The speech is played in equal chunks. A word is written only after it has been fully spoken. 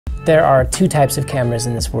There are two types of cameras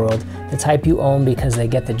in this world: the type you own because they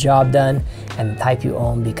get the job done, and the type you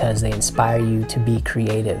own because they inspire you to be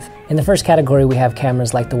creative. In the first category, we have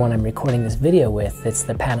cameras like the one I'm recording this video with. It's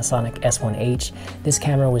the Panasonic S1H. This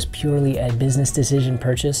camera was purely a business decision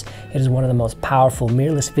purchase. It is one of the most powerful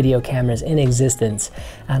mirrorless video cameras in existence,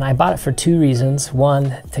 and I bought it for two reasons.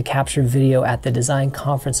 One, to capture video at the design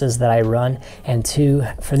conferences that I run, and two,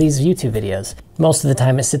 for these YouTube videos. Most of the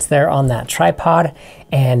time it sits there on that tripod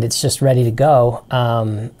and it's just ready to go.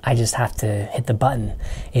 I just have to hit the button.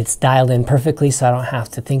 It's dialed in perfectly, so I don't have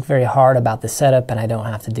to think very hard about the setup, and I don't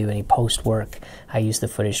have to do any post work. I use the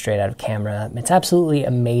footage straight out of camera. It's absolutely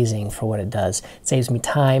amazing for what it does. It saves me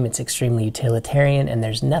time, it's extremely utilitarian, and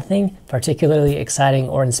there's nothing particularly exciting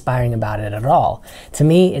or inspiring about it at all. To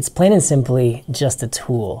me, it's plain and simply just a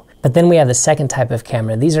tool. But then we have the second type of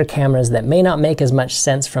camera. These are cameras that may not make as much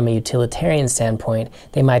sense from a utilitarian standpoint.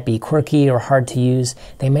 They might be quirky or hard to use.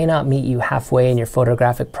 They may not meet you halfway in your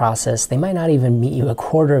photographic process. They might not even meet you a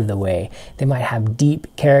quarter of the way. They might have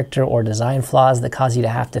deep character or design flaws that cause you to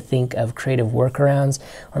have to think of creative workarounds,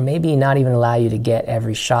 or maybe not even allow you to get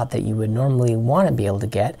every shot that you would normally want to be able to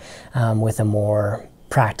get with a more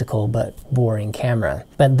practical but boring camera.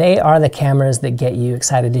 But they are the cameras that get you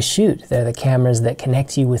excited to shoot. They're the cameras that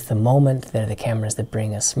connect you with the moment. They're the cameras that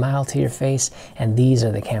bring a smile to your face, and these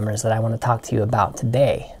are the cameras that I want to talk to you about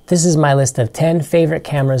today. This is my list of 10 favorite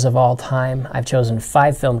cameras of all time. I've chosen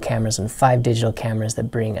 5 film cameras and 5 digital cameras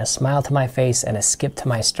that bring a smile to my face and a skip to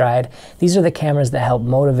my stride. These are the cameras that help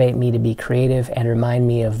motivate me to be creative and remind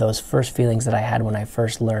me of those first feelings that I had when I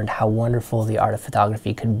first learned how wonderful the art of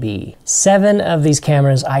photography could be. 7 of these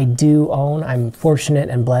cameras I do own. I'm fortunate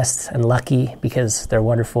and blessed and lucky because they're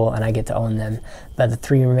wonderful and I get to own them. But the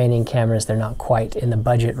 3 remaining cameras, they're not quite in the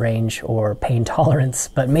budget range or pain tolerance,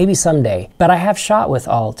 but maybe someday. But I have shot with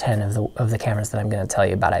all 10 of the cameras that I'm going to tell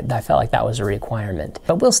you about. I felt like that was a requirement.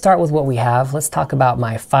 But we'll start with what we have. Let's talk about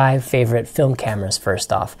my 5 favorite film cameras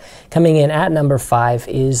first off. Coming in at number 5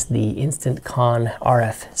 is the InstantCon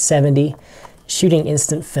RF70. Shooting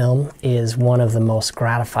instant film is one of the most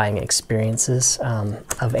gratifying experiences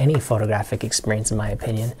of any photographic experience, in my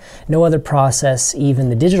opinion. No other process, even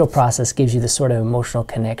the digital process, gives you the sort of emotional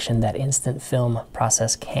connection that instant film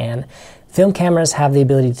process can. Film cameras have the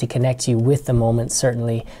ability to connect you with the moment,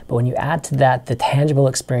 certainly, but when you add to that the tangible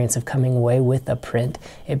experience of coming away with a print,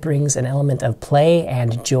 it brings an element of play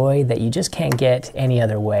and joy that you just can't get any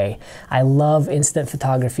other way. I love instant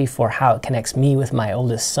photography for how it connects me with my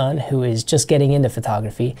oldest son, who is just getting into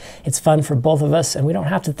photography. It's fun for both of us, and we don't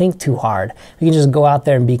have to think too hard. We can just go out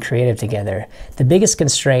there and be creative together. The biggest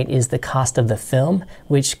constraint is the cost of the film,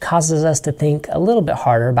 which causes us to think a little bit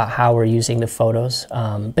harder about how we're using the photos,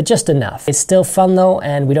 but just enough. It's still fun though,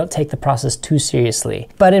 and we don't take the process too seriously.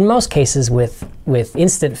 But in most cases with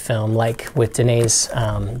instant film, like with Dene's,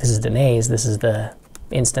 this is the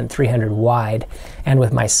Instant 300 wide, and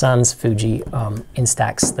with my son's Fuji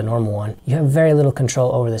Instax, the normal one, you have very little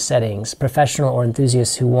control over the settings. Professional or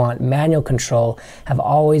enthusiasts who want manual control have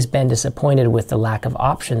always been disappointed with the lack of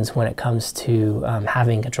options when it comes to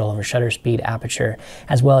having control over shutter speed, aperture,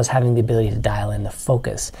 as well as having the ability to dial in the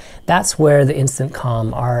focus. That's where the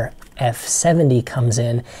InstantCon RF70 comes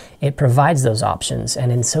in. It provides those options,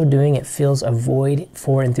 and in so doing, it fills a void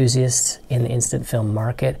for enthusiasts in the instant film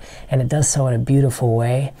market, and it does so in a beautiful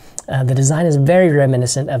way. The design is very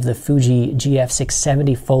reminiscent of the Fuji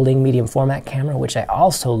GF670 folding medium format camera, which I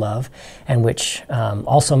also love, and which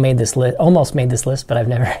also made this list, almost made this list, but I've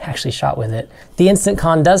never actually shot with it. The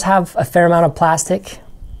InstantCon does have a fair amount of plastic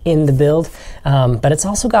in the build, but it's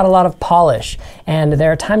also got a lot of polish, and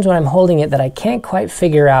there are times when I'm holding it that I can't quite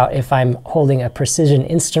figure out if I'm holding a precision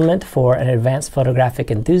instrument for an advanced photographic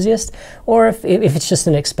enthusiast or if it's just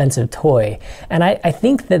an expensive toy. And I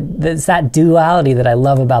think that there's that duality that I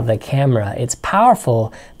love about the camera. It's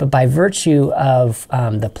powerful, but by virtue of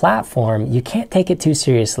the platform, you can't take it too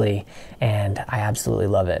seriously, and I absolutely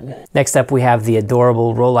love it. Next up, we have the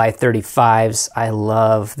adorable Rollei 35s. I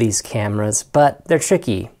love these cameras, but they're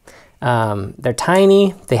tricky. They're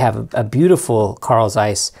tiny. They have a beautiful Carl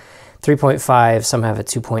Zeiss 3.5. Some have a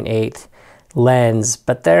 2.8 lens,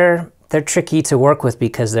 but they're tricky to work with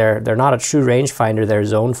because they're not a true rangefinder. They're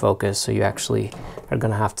zone focus, so you actually are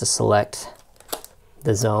going to have to select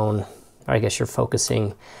the zone, or I guess you're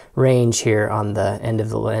focusing range here on the end of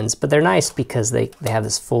the lens. But they're nice because they have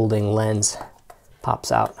this folding lens,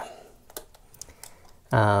 pops out.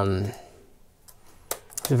 It's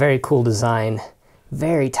a very cool design.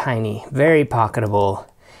 Very tiny, very pocketable,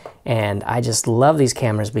 And I just love these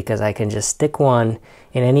cameras because I can just stick one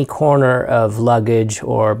in any corner of luggage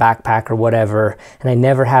or backpack or whatever, and I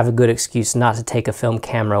never have a good excuse not to take a film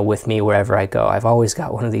camera with me wherever I go. I've always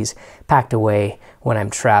got one of these packed away when I'm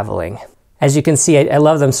traveling. As you can see, I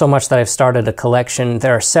love them so much that I've started a collection.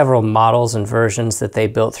 There are several models and versions that they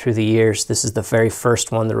built through the years. This is the very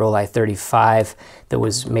first one, the Rollei 35, that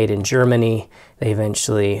was made in Germany. They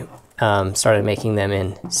eventually started making them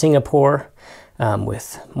in Singapore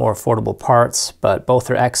with more affordable parts, but both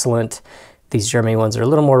are excellent. These Germany ones are a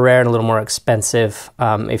little more rare and a little more expensive.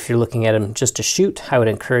 If you're looking at them just to shoot, I would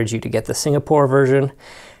encourage you to get the Singapore version.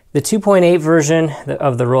 The 2.8 version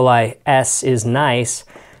of the Rollei S is nice,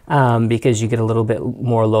 because you get a little bit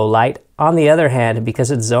more low light. On the other hand,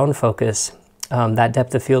 because it's zone focus, that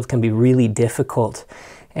depth of field can be really difficult,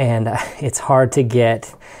 and it's hard to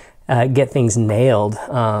get things nailed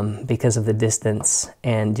because of the distance,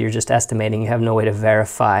 and you're just estimating. You have no way to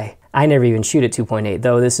verify. I never even shoot at 2.8,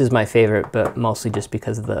 though this is my favorite, but mostly just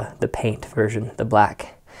because of the paint version, the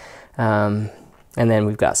black. And then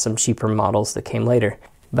we've got some cheaper models that came later.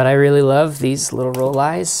 But I really love these little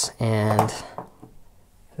Rolleis, and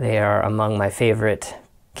they are among my favorite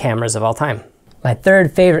cameras of all time. My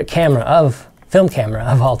third favorite film camera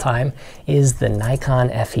of all time is the Nikon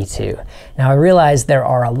FE2. Now I realize there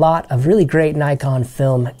are a lot of really great Nikon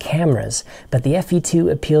film cameras, but the FE2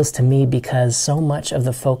 appeals to me because so much of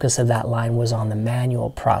the focus of that line was on the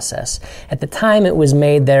manual process. At the time it was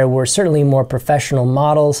made, there were certainly more professional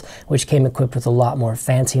models, which came equipped with a lot more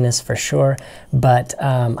fanciness for sure, but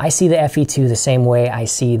I see the FE2 the same way I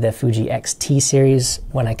see the Fuji X-T series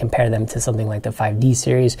when I compare them to something like the 5D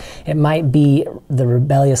series. It might be the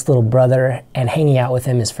rebellious little brother, and hanging out with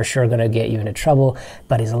him is for sure going to get you into trouble,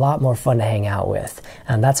 but he's a lot more fun to hang out with.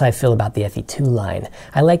 And that's how I feel about the FE2 line.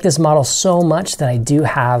 I like this model so much that I do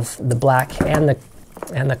have the black and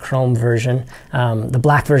the chrome version. The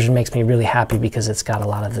black version makes me really happy because it's got a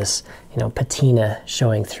lot of this, patina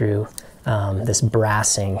showing through this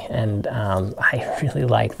brassing, and I really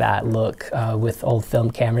like that look with old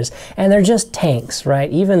film cameras. And they're just tanks,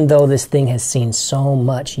 right? Even though this thing has seen so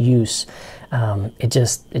much use, it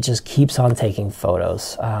just keeps on taking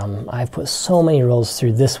photos. I've put so many rolls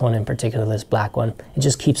through this one in particular, this black one. It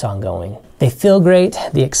just keeps on going. They feel great.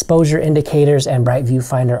 The exposure indicators and bright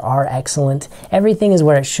viewfinder are excellent. Everything is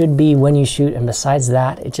where it should be when you shoot, and besides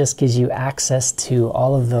that, it just gives you access to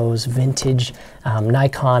all of those vintage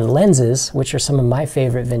Nikon lenses, which are some of my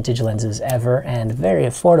favorite vintage lenses ever, and very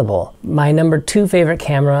affordable. My number 2 favorite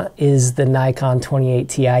camera is the Nikon 28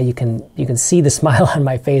 Ti. You can see the smile on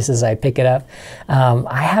my face as I pick it up.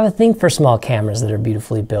 I have a thing for small cameras that are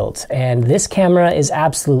beautifully built, and this camera is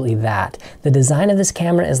absolutely that. The design of this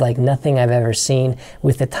camera is like nothing I've ever seen,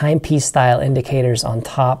 with the timepiece style indicators on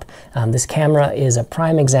top. This camera is a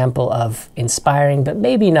prime example of inspiring, but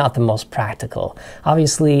maybe not the most practical.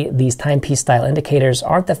 Obviously, these timepiece style indicators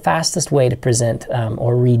aren't the fastest way to present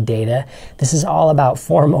or read data. This is all about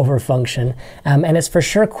form over function, and it's for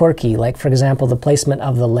sure quirky. Like, for example, the placement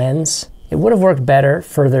of the lens. It would have worked better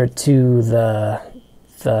further to the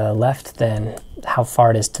left than how far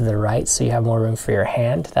it is to the right, so you have more room for your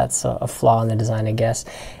hand. That's a flaw in the design, I guess.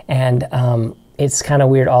 And it's kind of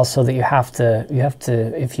weird also that you have to,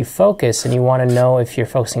 if you focus and you want to know if you're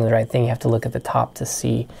focusing the right thing, you have to look at the top to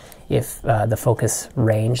see if the focus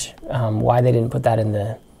range. Why they didn't put that in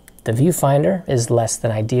the viewfinder is less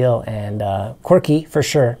than ideal and quirky for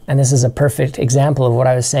sure. And this is a perfect example of what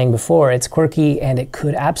I was saying before. It's quirky and it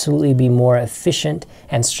could absolutely be more efficient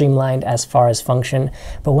and streamlined as far as function.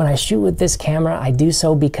 But when I shoot with this camera, I do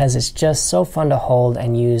so because it's just so fun to hold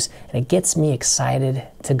and use, and it gets me excited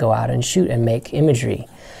to go out and shoot and make imagery.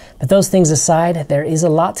 But those things aside, there is a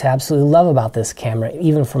lot to absolutely love about this camera,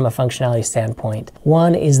 even from a functionality standpoint.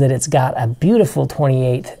 One is that it's got a beautiful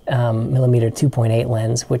 28mm 2.8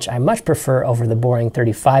 lens, which I much prefer over the boring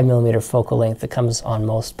 35mm focal length that comes on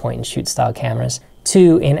most point-and-shoot style cameras.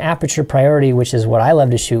 2, in aperture priority, which is what I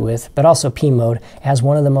love to shoot with, but also P mode, it has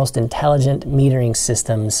one of the most intelligent metering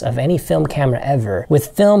systems of any film camera ever.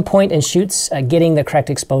 With film point and shoots, getting the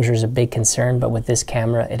correct exposure is a big concern, but with this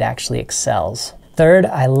camera, it actually excels. 3rd,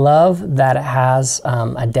 I love that it has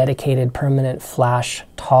a dedicated permanent flash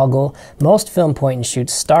toggle. Most film point and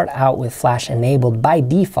shoots start out with flash enabled by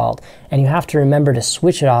default, and you have to remember to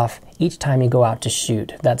switch it off each time you go out to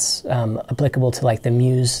shoot. That's applicable to like the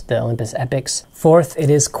Muse, the Olympus Epics. 4th, it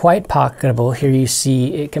is quite pocketable. Here you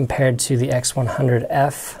see it compared to the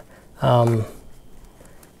X100F.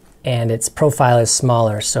 and its profile is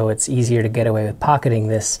smaller, so it's easier to get away with pocketing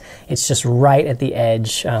this. It's just right at the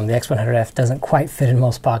edge. The X100F doesn't quite fit in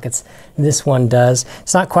most pockets. This one does.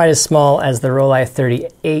 It's not quite as small as the Rollei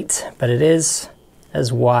 38, but it is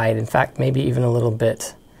as wide. In fact, maybe even a little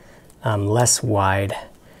bit less wide.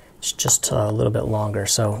 It's just a little bit longer,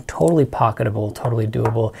 so totally pocketable, totally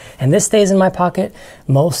doable. And this stays in my pocket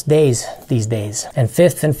most days these days. And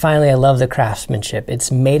fifth and finally, I love the craftsmanship.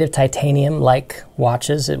 It's made of titanium like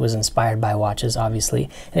watches. It was inspired by watches, obviously.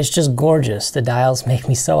 And it's just gorgeous. The dials make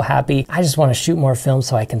me so happy. I just want to shoot more film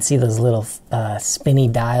so I can see those little spinny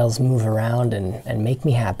dials move around and make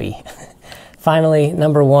me happy. Finally,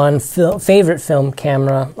 number one, favorite film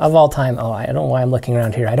camera of all time. Oh, I don't know why I'm looking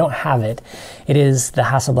around here. I don't have it. It is the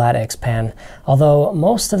Hasselblad X-Pan. Although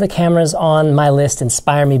most of the cameras on my list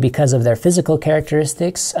inspire me because of their physical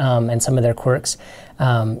characteristics and some of their quirks,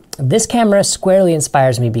 this camera squarely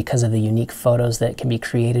inspires me because of the unique photos that can be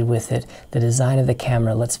created with it. The design of the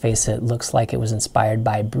camera, let's face it, looks like it was inspired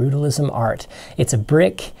by brutalism art. It's a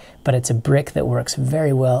brick, but it's a brick that works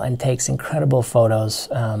very well and takes incredible photos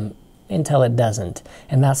until it doesn't.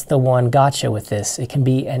 And that's the one gotcha with this. It can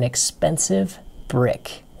be an expensive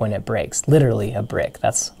brick when it breaks. Literally a brick.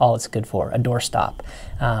 That's all it's good for, a doorstop.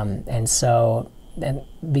 And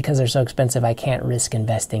because they're so expensive, I can't risk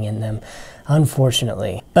investing in them,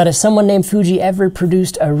 unfortunately. But if someone named Fuji ever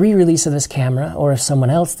produced a re-release of this camera, or if someone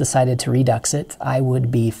else decided to redux it, I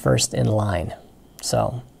would be first in line.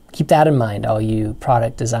 So keep that in mind, all you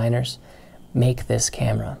product designers. Make this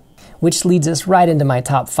camera. Which leads us right into my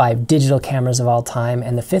top 5 digital cameras of all time,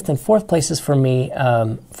 and the 5th and 4th places for me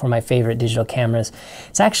for my favorite digital cameras.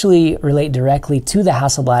 It's actually relate directly to the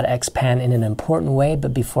Hasselblad X-Pan in an important way,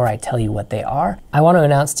 but before I tell you what they are, I want to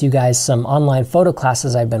announce to you guys some online photo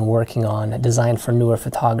classes I've been working on designed for newer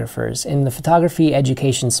photographers. In the photography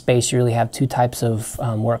education space, you really have 2 types of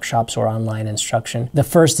workshops or online instruction. The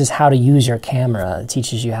first is how to use your camera. It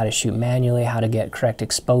teaches you how to shoot manually, how to get correct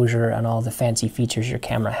exposure, and all the fancy features your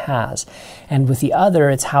camera has. And with the other,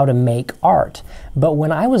 it's how to make art. But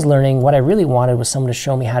when I was learning, what I really wanted was someone to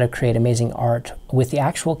show me how to create amazing art with the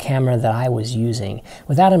actual camera that I was using.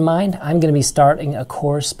 With that in mind, I'm going to be starting a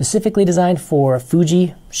course specifically designed for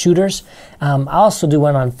Fuji shooters. I'll also do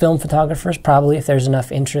one on film photographers, probably, if there's enough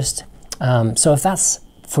interest. So if that's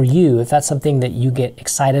for you, if that's something that you get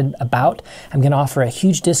excited about, I'm going to offer a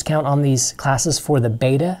huge discount on these classes for the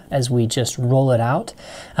beta as we just roll it out,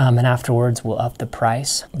 and afterwards we'll up the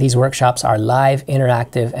price. These workshops are live,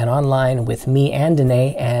 interactive, and online with me and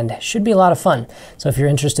Danae, and should be a lot of fun. So if you're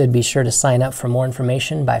interested, be sure to sign up for more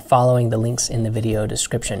information by following the links in the video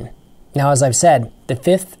description. Now, as I've said, the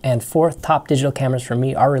 5th and 4th top digital cameras for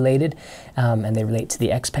me are related, and they relate to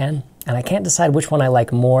the X-Pan. And I can't decide which one I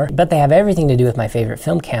like more, but they have everything to do with my favorite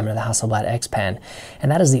film camera, the Hasselblad X-Pan.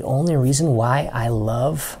 And that is the only reason why I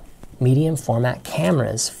love medium format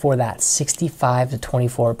cameras for that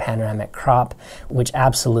 65-24 panoramic crop, which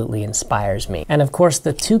absolutely inspires me. And of course,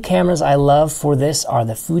 the 2 cameras I love for this are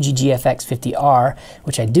the Fuji GFX 50R,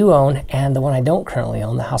 which I do own, and the one I don't currently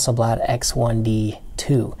own, the Hasselblad X1D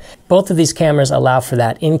II. Both of these cameras allow for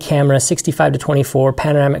that in-camera 65-24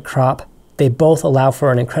 panoramic crop. They both allow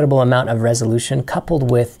for an incredible amount of resolution coupled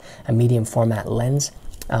with a medium format lens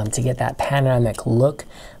to get that panoramic look,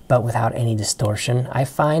 but without any distortion. I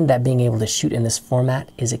find that being able to shoot in this format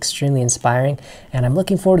is extremely inspiring, and I'm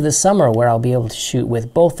looking forward to the summer where I'll be able to shoot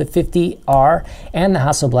with both the 50R and the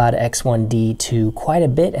Hasselblad X1D II quite a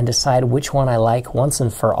bit and decide which one I like once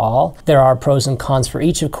and for all. There are pros and cons for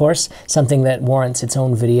each, of course, something that warrants its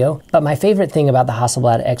own video, but my favorite thing about the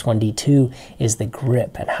Hasselblad X1D II is the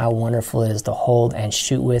grip and how wonderful it is to hold and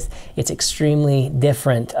shoot with. It's extremely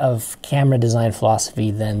different of camera design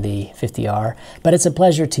philosophy than the 50R, but it's a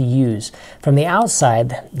pleasure to use. From the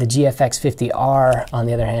outside, the GFX 50R, on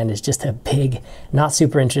the other hand, is just a big, not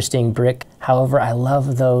super interesting brick. However, I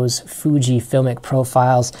love those Fuji filmic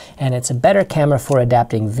profiles, and it's a better camera for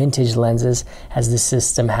adapting vintage lenses, as the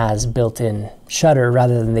system has built-in shutter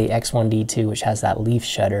rather than the X1D II, which has that leaf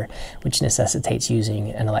shutter, which necessitates using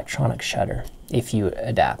an electronic shutter if you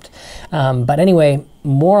adapt. But anyway,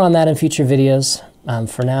 more on that in future videos.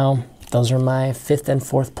 For now, those are my 5th and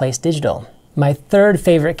 4th place digital. My 3rd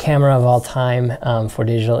favorite camera of all time for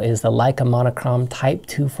digital is the Leica Monochrome Type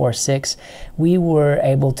 246. We were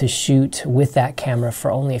able to shoot with that camera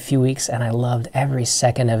for only a few weeks, and I loved every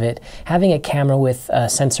second of it. Having a camera with a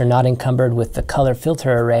sensor not encumbered with the color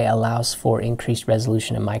filter array allows for increased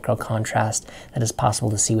resolution and micro contrast that is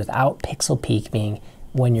possible to see without pixel peak being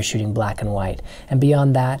when you're shooting black and white. And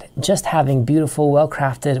beyond that, just having beautiful,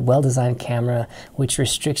 well-crafted, well-designed camera which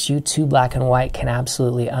restricts you to black and white can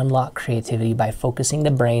absolutely unlock creativity by focusing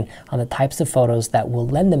the brain on the types of photos that will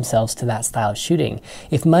lend themselves to that style of shooting.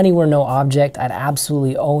 If money were no object, I'd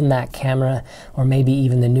absolutely own that camera, or maybe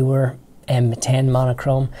even the newer M10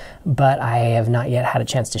 monochrome, but I have not yet had a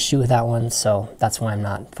chance to shoot with that one, so that's why I'm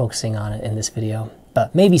not focusing on it in this video.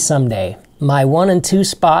 But maybe someday. My 1 and 2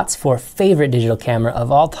 spots for favorite digital camera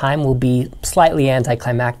of all time will be slightly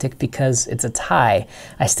anticlimactic because it's a tie.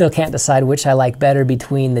 I still can't decide which I like better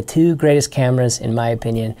between the two greatest cameras, in my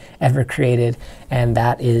opinion, ever created, and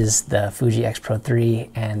that is the Fuji X Pro 3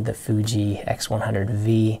 and the Fuji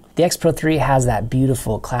X100V. The X Pro 3 has that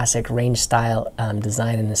beautiful classic range style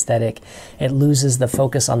design and aesthetic. It loses the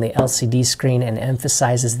focus on the LCD screen and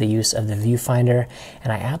emphasizes the use of the viewfinder,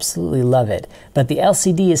 and I absolutely love it. But the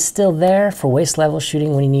LCD is still there for waist level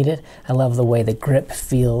shooting when you need it. I love the way the grip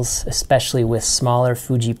feels, especially with smaller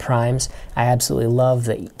Fuji primes. I absolutely love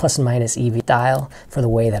the plus and minus EV dial for the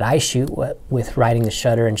way that I shoot with riding the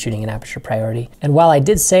shutter and shooting in aperture priority. And while I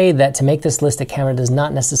did say that to make this list, a camera does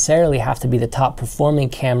not necessarily have to be the top performing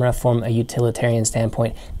camera from a utilitarian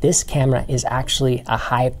standpoint, this camera is actually a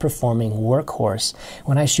high performing workhorse.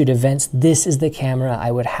 When I shoot events, this is the camera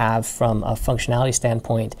I would have from a functionality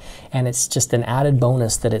standpoint, and it's just an added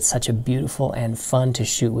bonus that it's such a beautiful and fun to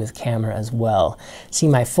shoot with camera as well. See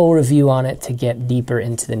my full review on it to get deeper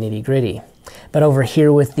into the nitty-gritty. But over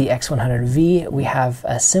here with the X100V, we have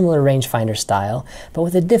a similar rangefinder style, but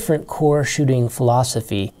with a different core shooting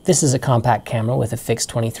philosophy. This is a compact camera with a fixed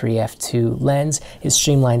 23 f2 lens. It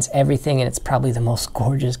streamlines everything, and it's probably the most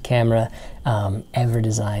gorgeous camera ever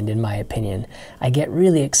designed, in my opinion. I get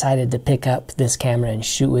really excited to pick up this camera and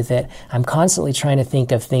shoot with it. I'm constantly trying to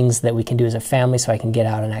think of things that we can do as a family so I can get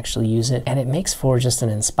out and actually use it, and it makes for just an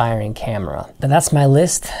inspiring camera. But that's my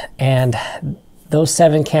list, and those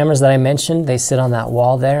 7 cameras that I mentioned, they sit on that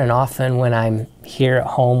wall there, and often when I'm here at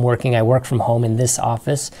home working, I work from home in this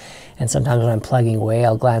office, and sometimes when I'm plugging away,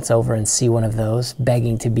 I'll glance over and see one of those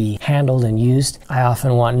begging to be handled and used. I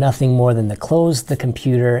often want nothing more than to close the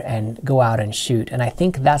computer and go out and shoot, and I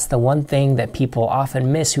think that's the one thing that people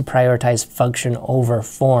often miss who prioritize function over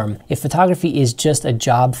form. If photography is just a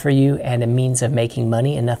job for you and a means of making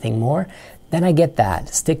money and nothing more, then I get that.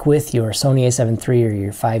 Stick with your Sony a7 III or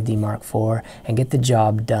your 5D Mark IV and get the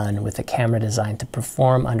job done with a camera designed to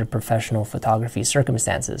perform under professional photography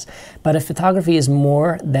circumstances. But if photography is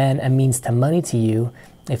more than a means to money to you,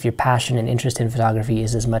 if your passion and interest in photography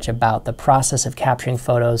is as much about the process of capturing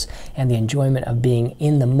photos and the enjoyment of being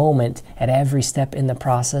in the moment at every step in the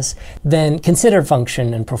process, then consider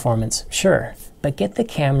function and performance, sure, but get the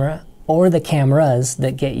camera or the cameras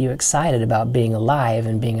that get you excited about being alive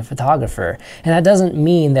and being a photographer. And that doesn't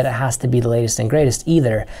mean that it has to be the latest and greatest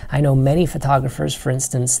either. I know many photographers, for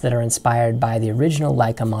instance, that are inspired by the original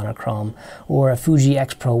Leica monochrome or a Fuji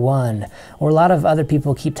X Pro 1, or a lot of other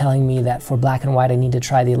people keep telling me that for black and white I need to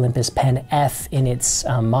try the Olympus Pen F in its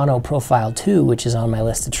mono profile 2, which is on my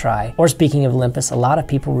list to try. Or speaking of Olympus, a lot of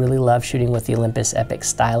people really love shooting with the Olympus Epic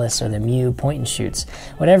Stylus or the Mu point and shoots.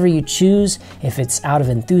 Whatever you choose, if it's out of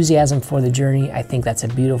enthusiasm for the journey, I think that's a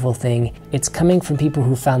beautiful thing. It's coming from people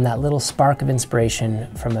who found that little spark of inspiration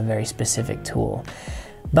from a very specific tool.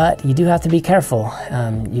 But you do have to be careful.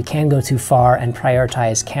 You can go too far and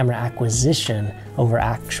prioritize camera acquisition over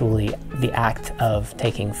actually the act of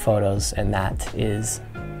taking photos, and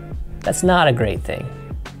that's not a great thing.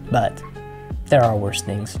 But there are worse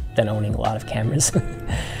things than owning a lot of cameras.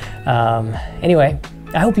 Anyway,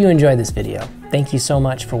 I hope you enjoyed this video. Thank you so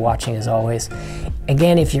much for watching as always.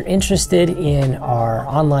 Again, if you're interested in our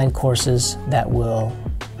online courses that will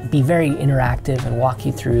be very interactive and walk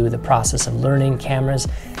you through the process of learning cameras,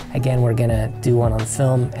 again, we're gonna do one on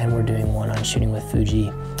film and we're doing one on shooting with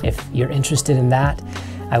Fuji. If you're interested in that,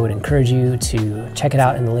 I would encourage you to check it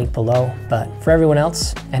out in the link below. But for everyone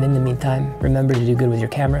else, and in the meantime, remember to do good with your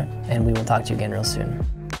camera, and we will talk to you again real soon.